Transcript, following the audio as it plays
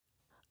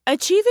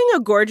Achieving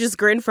a gorgeous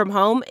grin from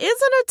home isn't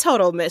a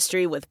total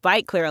mystery with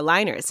Byte Clear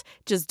aligners.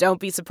 Just don't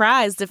be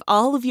surprised if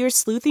all of your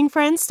sleuthing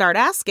friends start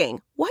asking,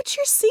 "What's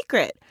your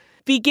secret?"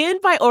 Begin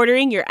by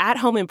ordering your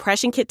at-home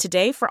impression kit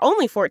today for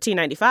only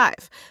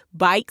 $14.95.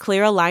 Byte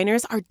Clear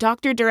aligners are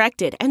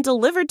doctor-directed and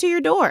delivered to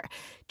your door.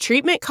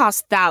 Treatment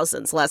costs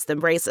thousands less than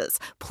braces.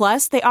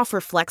 Plus, they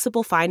offer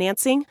flexible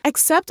financing,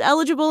 accept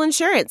eligible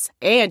insurance,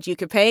 and you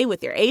can pay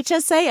with your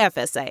HSA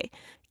FSA.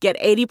 Get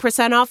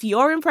 80% off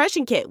your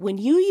impression kit when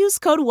you use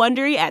code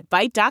WONDERY at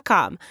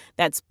Byte.com.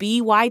 That's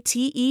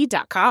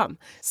BYTE.com.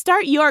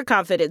 Start your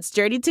confidence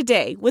journey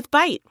today with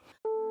Byte.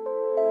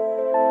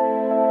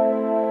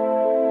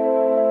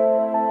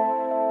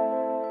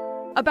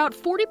 About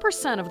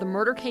 40% of the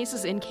murder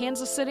cases in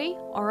Kansas City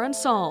are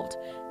unsolved.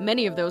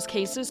 Many of those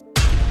cases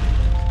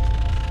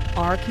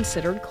are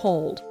considered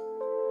cold.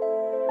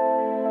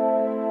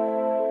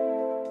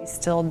 We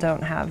still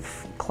don't have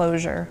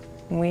closure.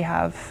 We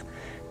have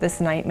this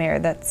nightmare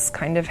that's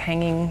kind of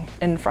hanging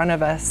in front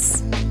of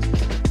us.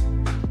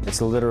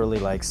 It's literally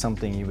like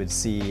something you would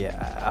see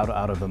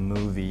out of a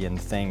movie and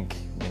think,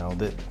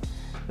 that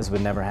this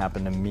would never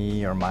happen to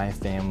me or my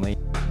family.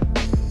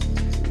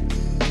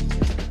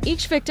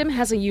 Each victim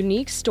has a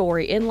unique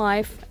story in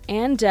life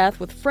and death,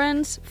 with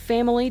friends,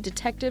 family,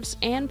 detectives,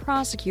 and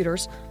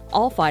prosecutors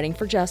all fighting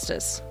for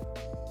justice.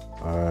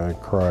 I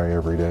cry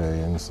every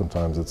day, and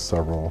sometimes it's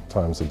several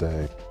times a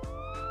day.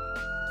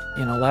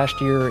 Last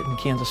year in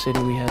Kansas City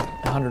we had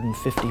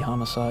 150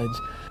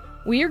 homicides.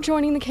 We are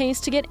joining the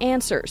case to get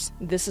answers.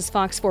 This is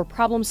Fox 4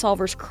 Problem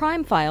Solvers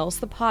Crime Files,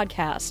 the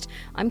podcast.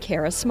 I'm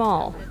Kara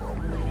Small.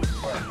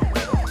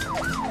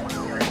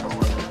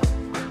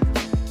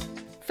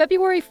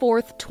 February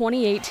 4th,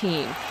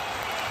 2018.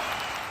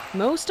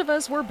 Most of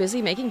us were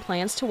busy making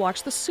plans to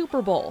watch the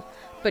Super Bowl,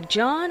 but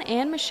John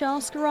and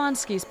Michelle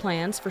Skoronsky's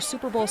plans for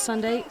Super Bowl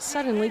Sunday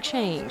suddenly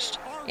changed.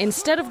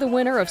 Instead of the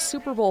winner of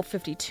Super Bowl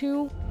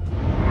 52,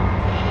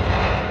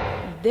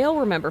 they'll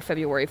remember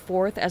February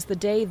 4th as the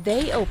day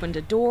they opened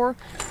a door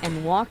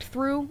and walked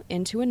through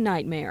into a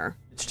nightmare.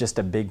 It's just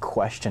a big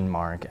question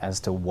mark as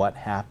to what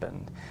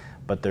happened.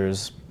 But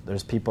there's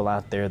people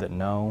out there that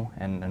know,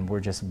 and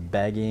we're just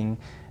begging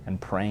and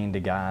praying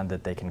to God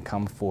that they can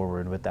come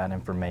forward with that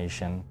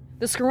information.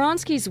 The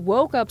Skoronskys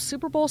woke up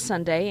Super Bowl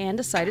Sunday and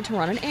decided to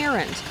run an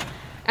errand.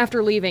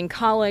 After leaving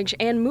college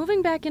and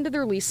moving back into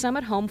their Lee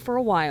Summit home for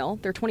a while,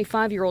 their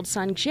 25-year-old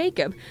son,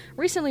 Jacob,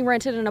 recently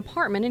rented an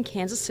apartment in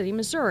Kansas City,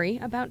 Missouri,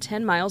 about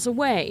 10 miles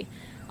away.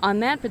 On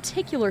that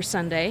particular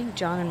Sunday,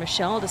 John and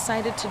Michelle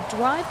decided to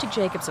drive to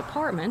Jacob's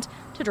apartment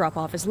to drop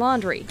off his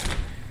laundry.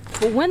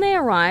 But when they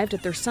arrived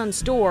at their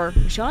son's door,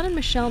 John and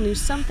Michelle knew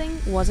something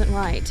wasn't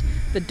right.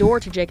 The door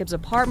to Jacob's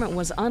apartment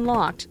was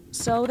unlocked,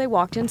 so they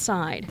walked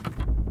inside.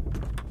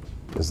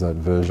 Is that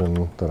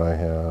vision that I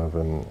have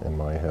in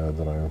my head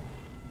that I'm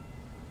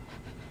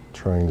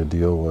trying to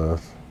deal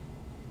with,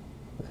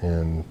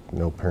 and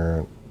no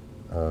parent,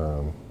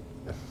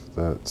 if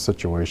that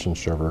situation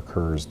ever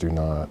occurs, do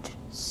not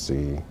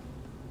see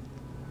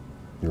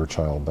your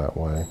child that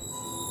way.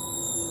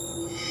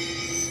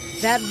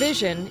 That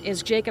vision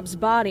is Jacob's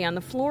body on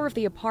the floor of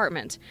the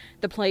apartment,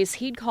 the place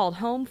he'd called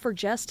home for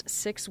just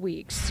 6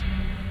 weeks.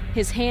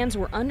 His hands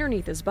were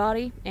underneath his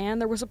body, and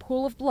there was a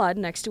pool of blood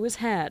next to his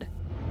head.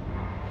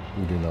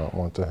 You do not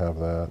want to have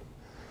that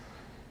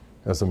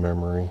as a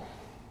memory.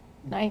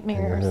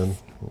 Nightmares.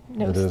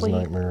 No it sleep. is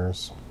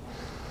nightmares.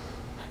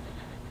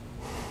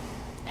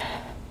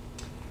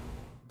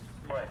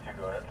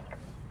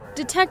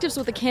 Detectives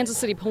with the Kansas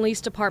City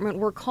Police Department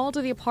were called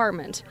to the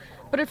apartment,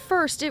 but at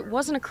first it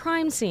wasn't a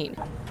crime scene.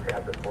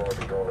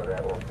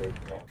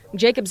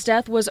 Jacob's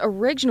death was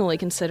originally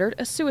considered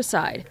a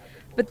suicide,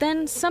 but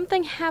then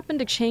something happened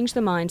to change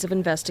the minds of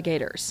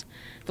investigators.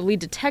 The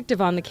lead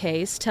detective on the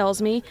case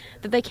tells me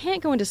that they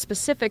can't go into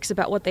specifics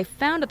about what they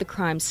found at the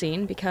crime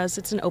scene because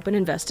it's an open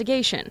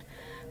investigation.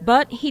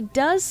 But he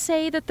does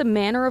say that the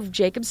manner of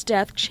Jacob's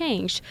death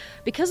changed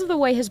because of the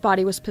way his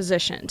body was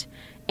positioned,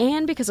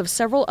 and because of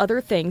several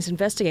other things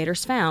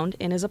investigators found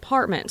in his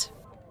apartment.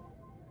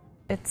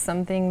 It's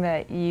something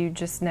that you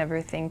just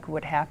never think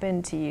would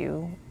happen to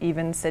you.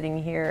 Even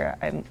sitting here,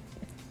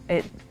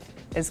 it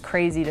is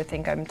crazy to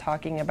think I'm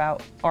talking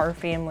about our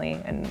family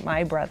and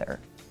my brother.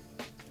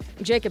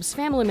 Jacob's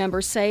family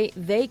members say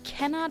they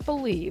cannot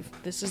believe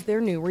this is their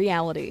new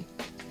reality.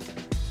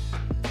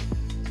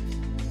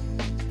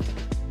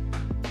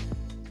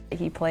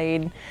 He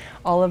played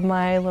all of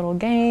my little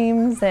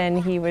games,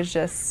 and he was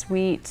just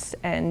sweet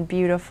and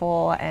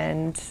beautiful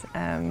and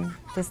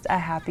just a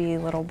happy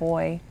little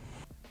boy.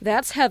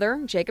 That's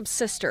Heather, Jacob's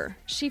sister.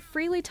 She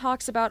freely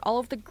talks about all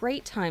of the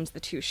great times the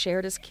two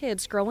shared as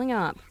kids growing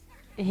up.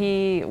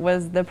 He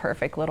was the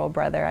perfect little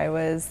brother. I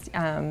was,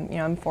 I'm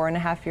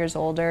 4.5 years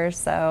older,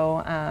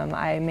 so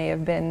I may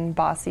have been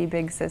bossy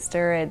big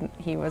sister, and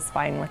he was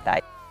fine with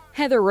that.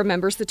 Heather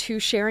remembers the two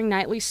sharing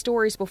nightly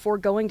stories before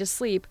going to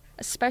sleep,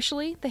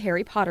 especially the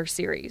Harry Potter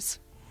series.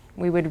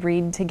 We would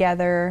read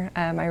together.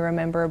 I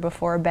remember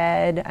before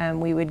bed,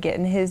 we would get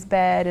in his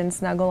bed and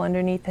snuggle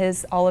underneath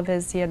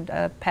he had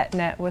a pet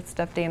net with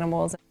stuffed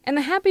animals. And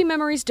the happy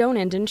memories don't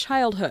end in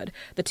childhood.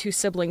 The two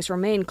siblings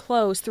remain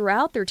close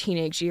throughout their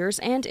teenage years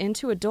and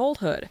into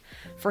adulthood.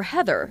 For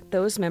Heather,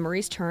 those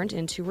memories turned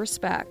into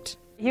respect.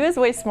 He was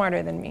way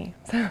smarter than me,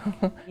 so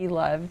he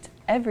loved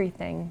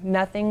everything.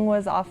 Nothing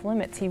was off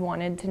limits. He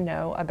wanted to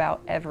know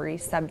about every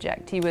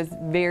subject. He was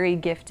very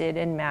gifted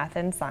in math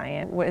and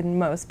science. When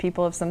most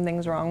people, if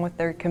something's wrong with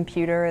their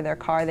computer or their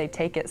car, they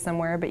take it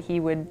somewhere, but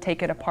he would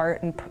take it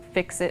apart and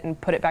fix it and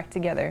put it back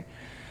together.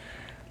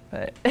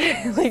 But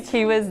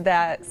he was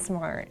that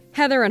smart.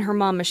 Heather and her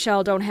mom,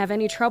 Michelle, don't have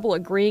any trouble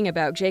agreeing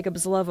about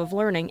Jacob's love of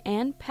learning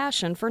and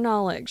passion for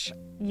knowledge.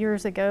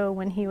 Years ago,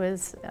 when he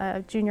was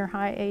junior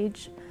high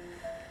age,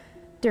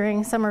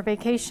 during summer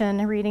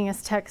vacation, reading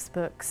his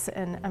textbooks,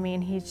 and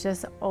he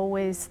just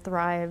always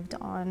thrived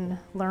on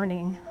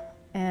learning.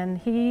 And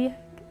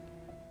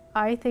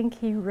I think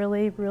he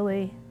really,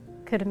 really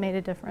could have made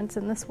a difference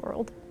in this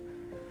world.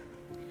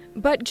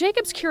 But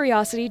Jacob's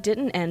curiosity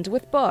didn't end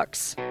with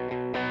books.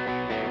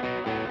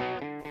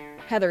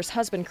 Heather's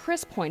husband,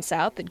 Chris, points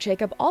out that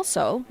Jacob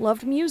also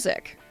loved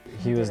music.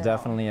 He was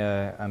definitely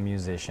a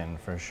musician,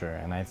 for sure,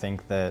 and I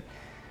think that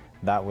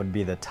would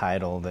be the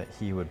title that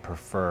he would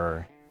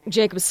prefer.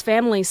 Jacob's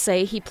family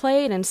say he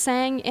played and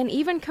sang and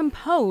even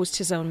composed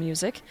his own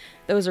music.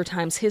 Those are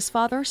times his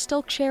father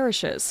still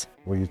cherishes.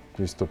 We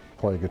used to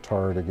play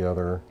guitar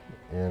together,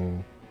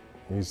 and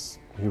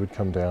he would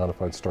come down if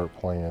I'd start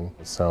playing.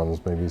 It sounds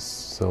maybe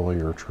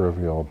silly or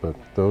trivial, but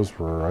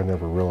I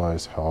never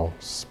realized how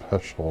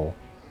special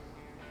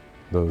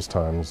those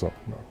times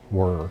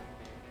were.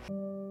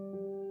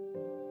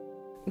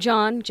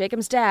 John,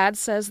 Jacob's dad,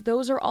 says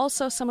those are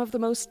also some of the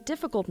most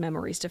difficult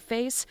memories to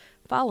face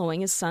following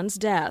his son's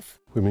death.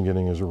 We've been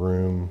getting his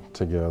room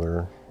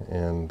together,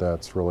 and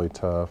that's really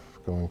tough,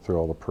 going through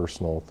all the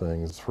personal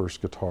things. His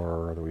first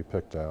guitar that we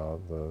picked out,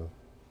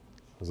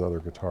 his other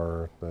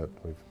guitar that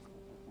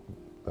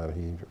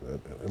he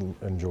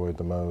enjoyed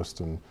the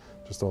most, and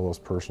just all those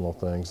personal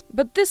things.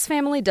 But this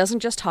family doesn't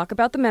just talk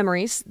about the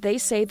memories. They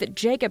say that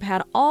Jacob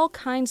had all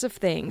kinds of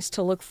things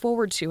to look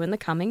forward to in the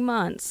coming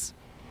months.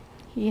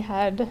 He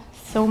had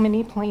so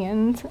many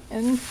plans,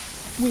 and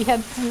we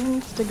had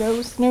plans to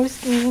go snow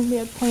skiing. We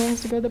had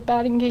plans to go to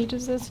batting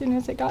cages as soon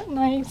as it got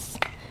nice,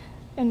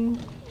 and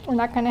we're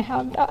not going to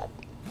have that.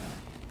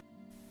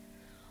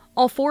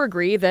 All four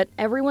agree that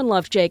everyone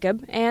loved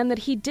Jacob and that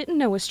he didn't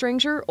know a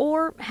stranger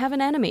or have an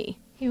enemy.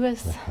 He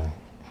was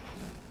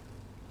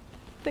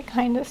the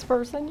kindest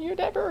person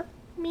you'd ever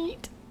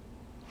meet.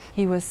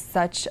 He was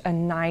such a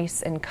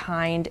nice and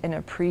kind and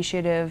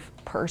appreciative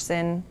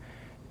person.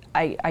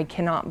 I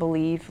cannot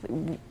believe,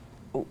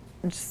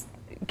 just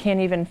can't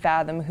even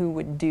fathom who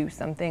would do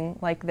something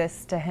like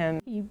this to him.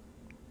 He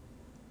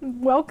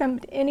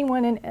welcomed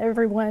anyone and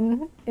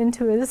everyone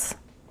into his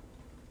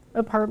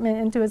apartment,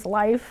 into his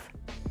life.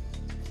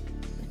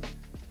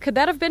 Could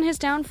that have been his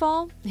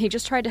downfall? He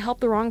just tried to help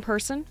the wrong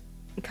person?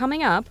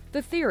 Coming up,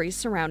 the theories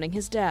surrounding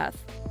his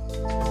death.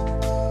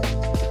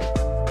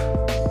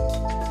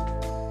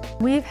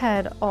 We've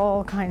had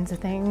all kinds of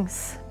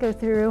things go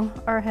through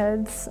our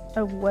heads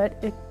of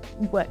what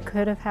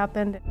could have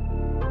happened.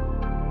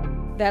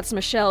 That's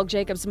Michelle,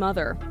 Jacob's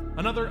mother.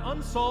 Another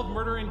unsolved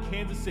murder in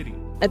Kansas City.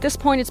 At this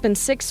point, it's been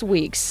 6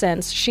 weeks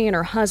since she and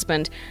her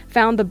husband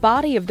found the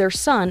body of their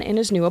son in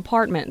his new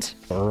apartment.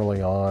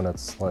 Early on,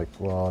 it's like,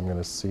 well, I'm going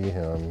to see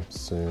him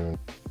soon.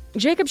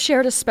 Jacob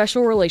shared a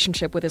special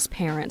relationship with his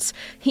parents.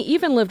 He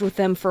even lived with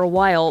them for a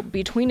while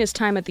between his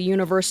time at the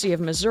University of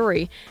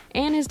Missouri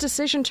and his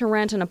decision to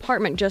rent an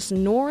apartment just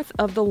north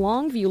of the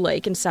Longview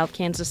Lake in South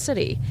Kansas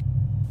City,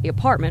 the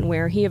apartment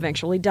where he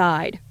eventually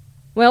died.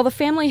 Well, the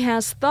family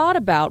has thought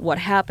about what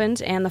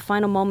happened and the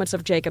final moments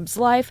of Jacob's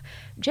life.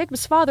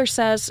 Jacob's father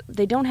says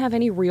they don't have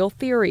any real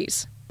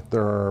theories.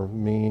 There are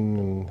mean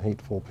and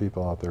hateful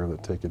people out there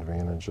that take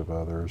advantage of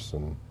others,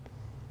 and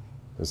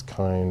as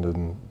kind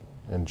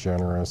and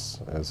generous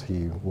as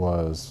he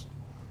was,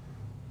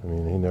 I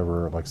mean, he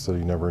never, like I said,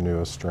 he never knew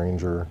a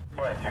stranger.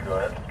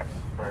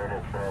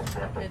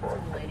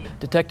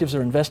 Detectives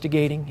are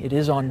investigating. It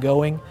is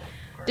ongoing.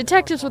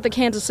 Detectives with the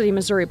Kansas City,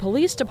 Missouri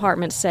Police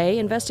Department say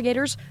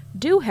investigators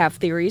do have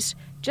theories,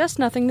 just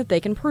nothing that they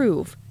can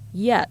prove,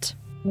 yet.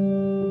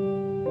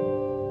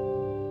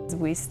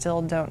 We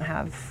still don't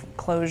have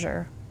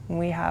closure.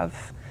 We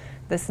have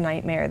this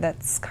nightmare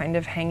that's kind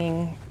of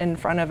hanging in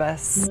front of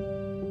us.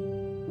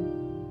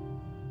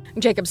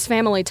 Jacob's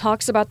family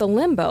talks about the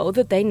limbo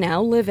that they now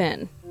live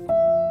in.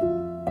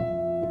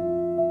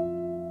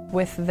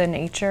 With the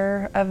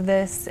nature of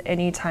this,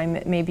 anytime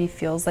it maybe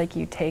feels like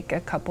you take a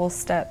couple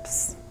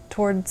steps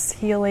towards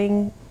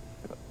healing,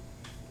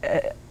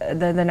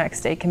 the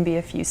next day can be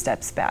a few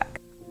steps back.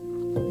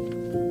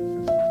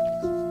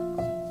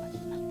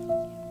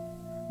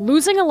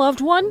 Losing a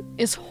loved one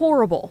is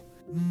horrible.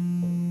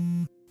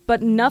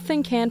 But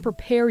nothing can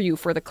prepare you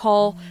for the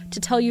call to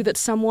tell you that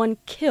someone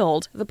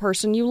killed the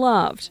person you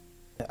loved.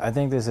 I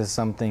think this is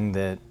something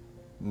that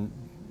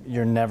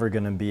you're never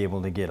going to be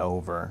able to get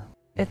over.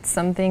 It's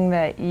something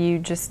that you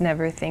just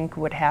never think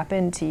would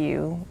happen to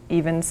you.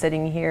 Even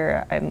sitting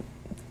here,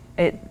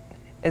 it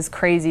is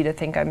crazy to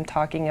think I'm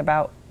talking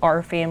about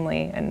our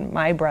family and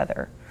my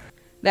brother.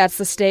 That's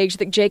the stage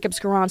that Jacob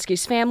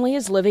Skowronski's family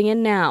is living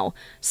in now,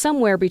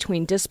 somewhere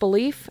between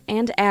disbelief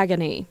and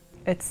agony.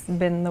 It's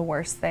been the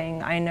worst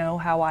thing. I know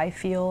how I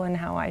feel and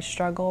how I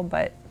struggle,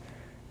 but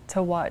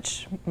to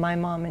watch my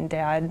mom and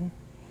dad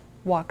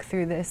walk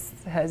through this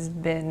has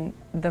been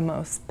the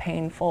most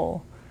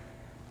painful,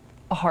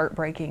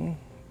 heartbreaking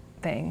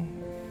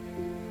thing.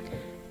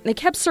 They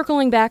kept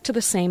circling back to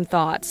the same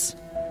thoughts.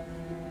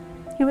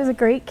 He was a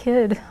great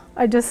kid.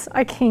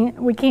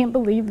 We can't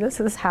believe this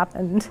has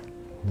happened.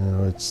 You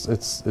know, it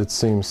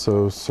seems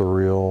so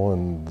surreal,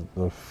 and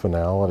the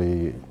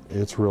finality,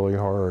 it's really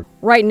hard.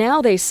 Right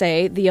now, they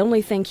say, the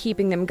only thing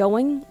keeping them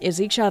going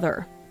is each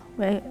other.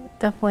 It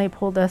definitely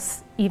pulled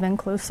us even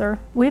closer.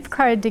 We've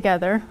cried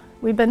together.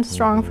 We've been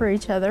strong for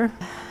each other.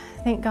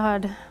 Thank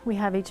God we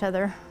have each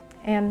other,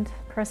 and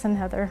Chris and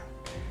Heather.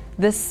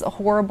 This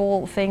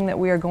horrible thing that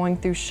we are going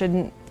through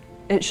shouldn't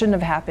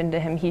have happened to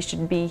him. He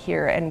should be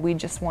here, and we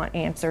just want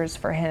answers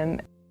for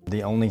him.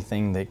 The only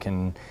thing that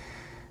can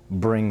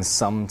bring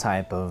some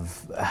type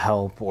of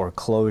help or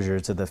closure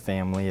to the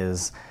family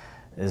is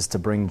to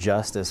bring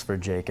justice for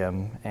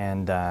Jacob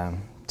and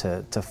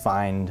to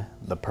find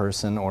the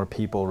person or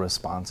people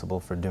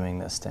responsible for doing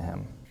this to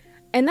him.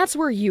 And that's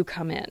where you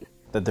come in.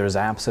 That there's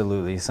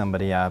absolutely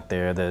somebody out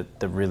there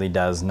that really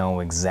does know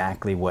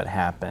exactly what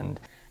happened.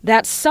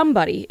 That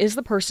somebody is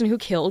the person who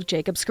killed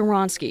Jacob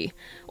Skowronski,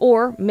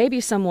 or maybe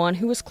someone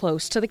who was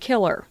close to the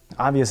killer.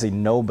 Obviously,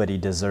 nobody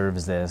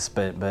deserves this,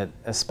 but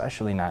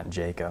especially not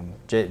Jacob.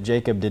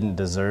 Jacob didn't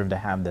deserve to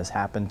have this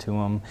happen to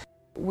him.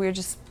 We're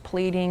just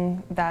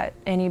pleading that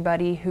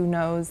anybody who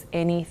knows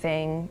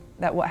anything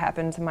that what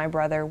happened to my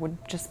brother would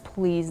just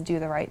please do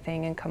the right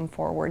thing and come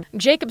forward.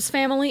 Jacob's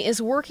family is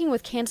working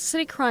with Kansas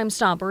City Crime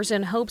Stoppers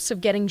in hopes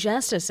of getting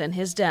justice in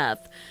his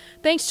death.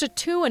 Thanks to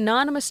 2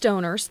 anonymous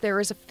donors,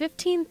 there is a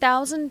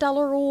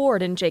 $15,000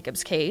 reward in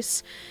Jacob's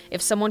case.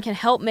 If someone can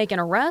help make an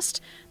arrest,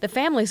 the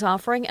family's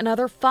offering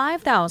another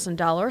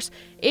 $5,000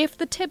 if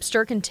the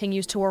tipster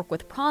continues to work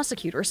with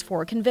prosecutors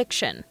for a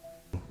conviction.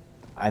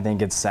 I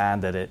think it's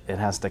sad that it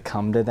has to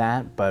come to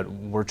that, but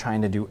we're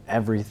trying to do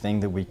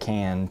everything that we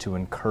can to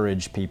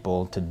encourage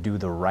people to do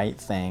the right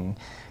thing,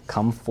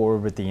 come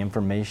forward with the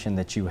information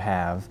that you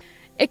have.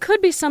 It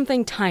could be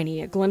something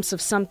tiny, a glimpse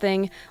of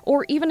something,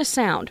 or even a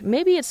sound.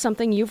 Maybe it's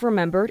something you've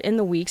remembered in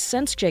the weeks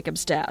since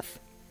Jacob's death.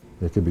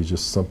 It could be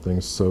just something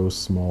so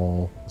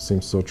small,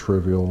 seems so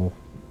trivial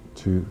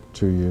to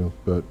you,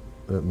 but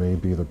that may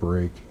be the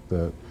break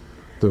that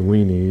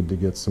we need to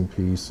get some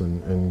peace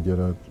and get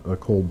a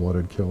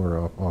cold-blooded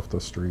killer off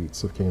the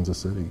streets of Kansas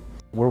City.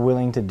 We're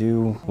willing to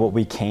do what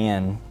we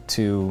can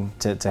to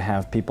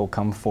have people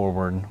come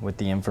forward with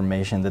the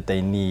information that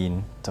they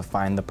need to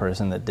find the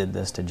person that did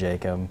this to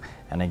Jacob,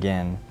 and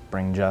again,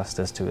 bring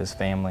justice to his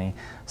family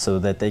so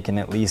that they can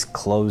at least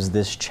close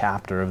this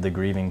chapter of the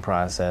grieving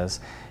process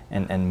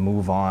and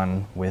move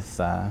on with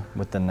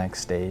the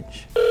next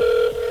stage.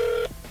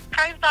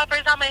 Crime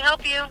Stoppers, how may I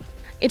help you?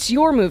 It's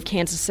your move,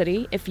 Kansas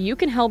City. If you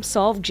can help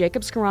solve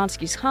Jacob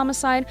Skowronski's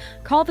homicide,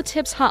 call the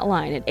TIPS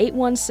hotline at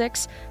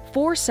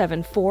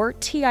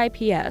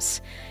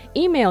 816-474-TIPS.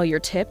 Email your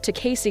tip to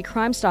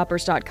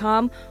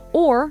kccrimestoppers.com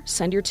or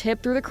send your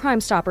tip through the Crime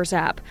Stoppers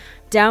app.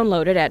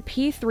 Download it at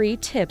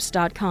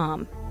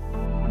p3tips.com.